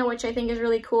 California, which I think is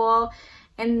really cool.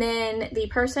 And then the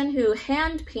person who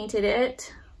hand painted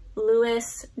it,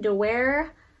 Louis DeWare,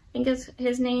 I think is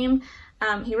his name.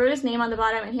 He wrote his name on the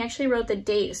bottom, and he actually wrote the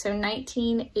date, so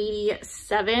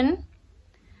 1987.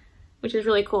 Which is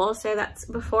really cool. So that's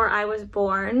before I was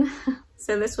born.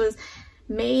 So this was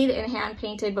made and hand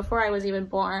painted before I was even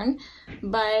born,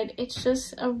 but it's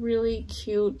just a really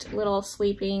cute little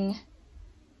sleeping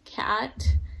cat.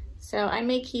 So I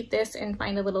may keep this and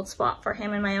find a little spot for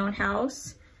him in my own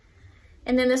house.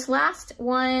 And then this last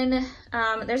one,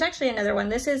 there's actually another one.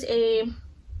 This is a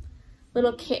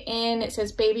little kitten. It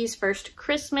says Baby's First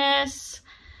Christmas.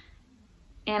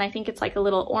 And I think it's like a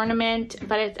little ornament,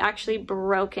 but it's actually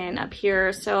broken up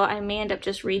here, so I may end up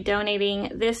just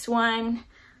redonating this one.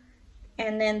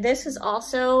 And then this is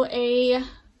also a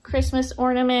Christmas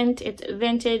ornament. It's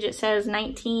vintage. It says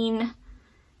marked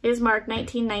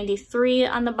 1993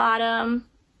 on the bottom.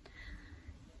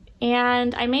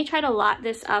 And I may try to lot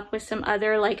this up with some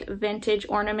other like vintage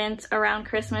ornaments around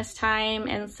Christmas time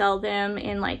and sell them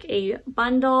in like a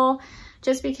bundle,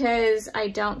 just because I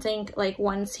don't think like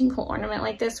one single ornament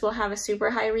like this will have a super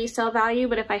high resale value,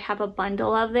 but if I have a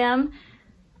bundle of them,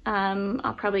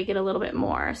 I'll probably get a little bit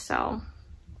more. So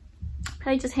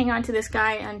probably just hang on to this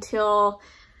guy until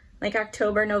like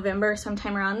October, November,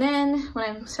 sometime around then, when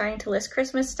I'm starting to list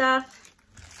Christmas stuff.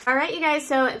 All right, you guys,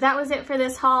 so that was it for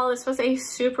this haul. This was a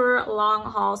super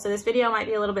long haul, so this video might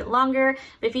be a little bit longer,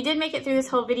 but if you did make it through this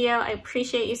whole video, I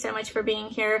appreciate you so much for being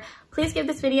here. Please give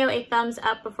this video a thumbs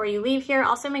up before you leave here.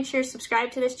 Also, make sure you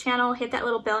subscribe to this channel, hit that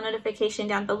little bell notification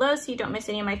down below so you don't miss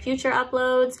any of my future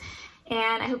uploads,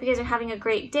 and I hope you guys are having a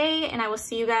great day, and I will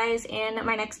see you guys in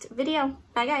my next video.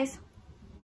 Bye, guys.